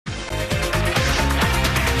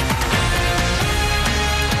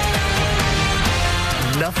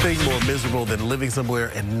thing more miserable than living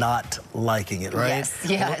somewhere and not liking it, right? Yes,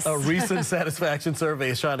 yes. A recent satisfaction survey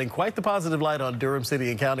is shining quite the positive light on Durham City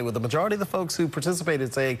and County, with the majority of the folks who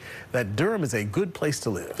participated saying that Durham is a good place to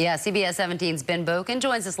live. Yeah, CBS 17's Ben Boken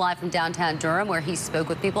joins us live from downtown Durham, where he spoke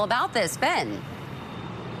with people about this. Ben.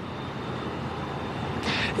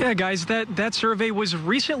 Yeah, guys, that survey was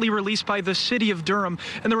recently released by the city of Durham,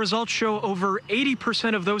 and the results show over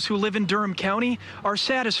 80% of those who live in Durham County are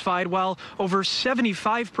satisfied, while over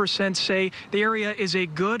 75% say the area is a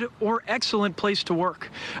good or excellent place to work.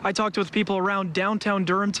 I talked with people around downtown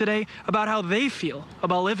Durham today about how they feel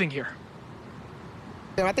about living here.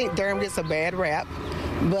 I think Durham gets a bad rap,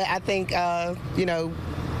 but I think,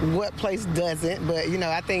 what place doesn't? But,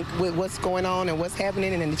 I think with what's going on and what's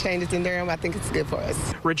happening and the changes in Durham, I think it's good for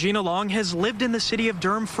us. Regina Long has lived in the city of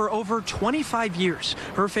Durham for over 25 years.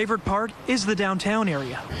 Her favorite part is the downtown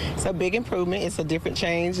area. It's a big improvement. It's a different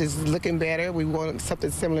change. It's looking better. We want something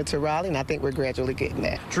similar to Raleigh, and I think we're gradually getting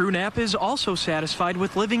that. Drew Knapp is also satisfied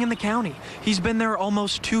with living in the county. He's been there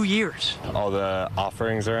almost 2 years. All the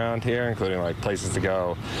offerings around here, including like places to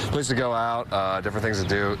go out, different things to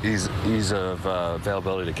do, ease of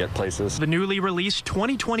availability to get places. The newly released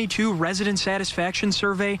 2022 Resident Satisfaction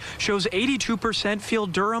Survey shows 82% feel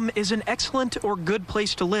Durham is an excellent or good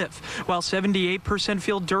place to live, while 78%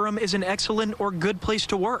 feel Durham is an excellent or good place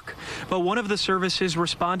to work. But one of the service's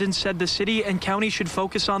respondents said the city and county should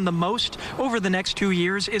focus on the most over the next 2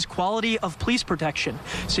 years is quality of police protection.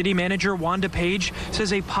 City Manager Wanda Page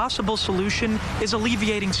says a possible solution is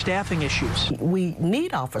alleviating staffing issues. We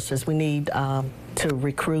need officers. We need to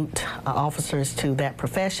recruit officers to that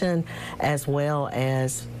profession, as well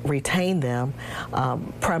as retain them,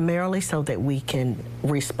 primarily so that we can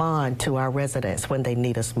respond to our residents when they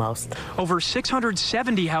need us most. Over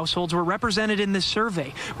 670 households were represented in this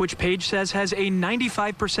survey, which Page says has a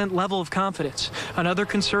 95% level of confidence. Another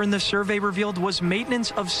concern the survey revealed was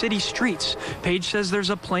maintenance of city streets. Page says there's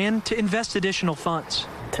a plan to invest additional funds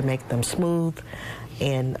to make them smooth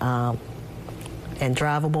and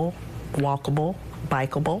drivable, walkable,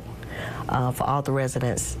 bikeable for all the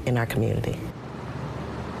residents in our community.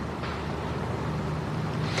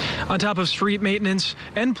 On top of street maintenance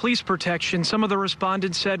and police protection, some of the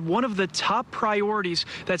respondents said one of the top priorities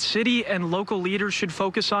that city and local leaders should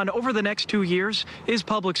focus on over the next 2 years is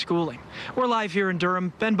public schooling. We're live here in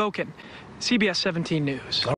Durham. Ben Boken, CBS 17 News.